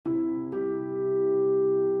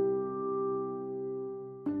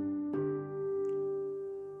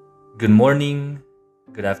Good morning,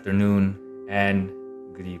 good afternoon, and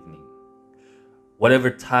good evening. Whatever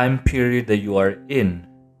time period that you are in,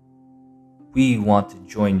 we want to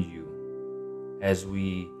join you as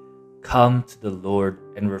we come to the Lord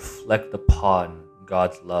and reflect upon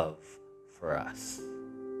God's love for us.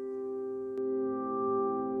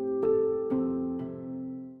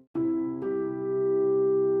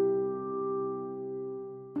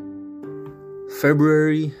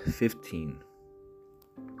 February 15.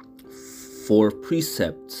 For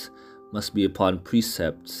precepts must be upon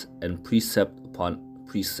precepts, and precept upon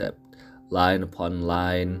precept, line upon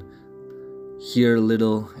line, here a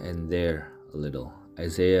little and there a little.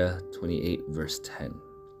 Isaiah 28 verse 10.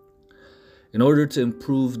 In order to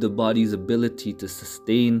improve the body's ability to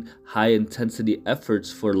sustain high-intensity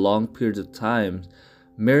efforts for long periods of time,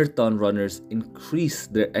 marathon runners increase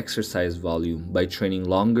their exercise volume by training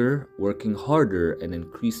longer, working harder, and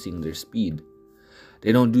increasing their speed.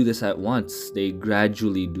 They don't do this at once, they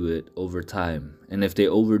gradually do it over time. And if they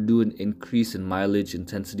overdo an increase in mileage,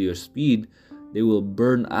 intensity, or speed, they will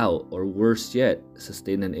burn out, or worse yet,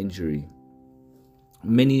 sustain an injury.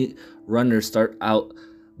 Many runners start out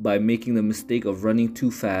by making the mistake of running too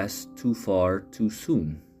fast, too far, too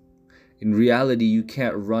soon. In reality, you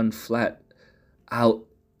can't run flat out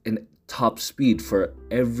in top speed for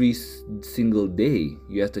every single day.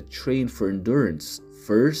 You have to train for endurance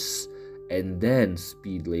first and then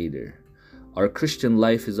speed later. Our Christian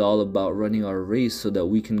life is all about running our race so that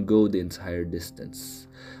we can go the entire distance.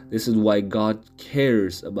 This is why God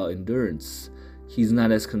cares about endurance. He's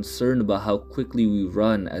not as concerned about how quickly we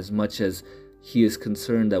run as much as He is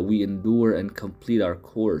concerned that we endure and complete our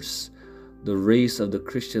course. The race of the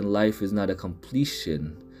Christian life is not a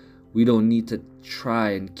completion. We don't need to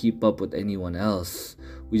try and keep up with anyone else.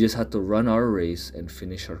 We just have to run our race and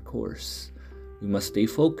finish our course. We must stay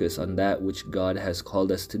focused on that which God has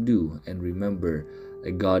called us to do and remember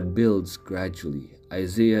that God builds gradually.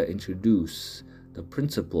 Isaiah introduced the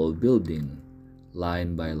principle of building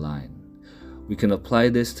line by line. We can apply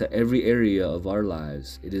this to every area of our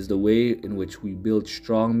lives. It is the way in which we build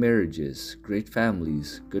strong marriages, great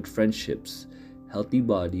families, good friendships, healthy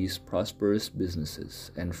bodies, prosperous businesses,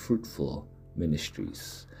 and fruitful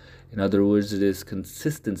ministries. In other words, it is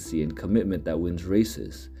consistency and commitment that wins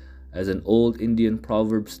races. As an old Indian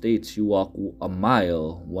proverb states, you walk a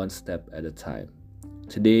mile one step at a time.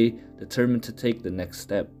 Today, determine to take the next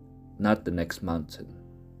step, not the next mountain.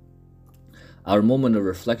 Our moment of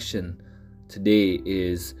reflection today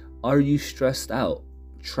is, are you stressed out,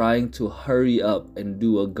 trying to hurry up and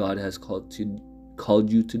do what God has called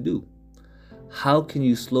you to do? How can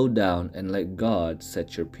you slow down and let God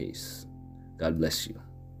set your pace? God bless you.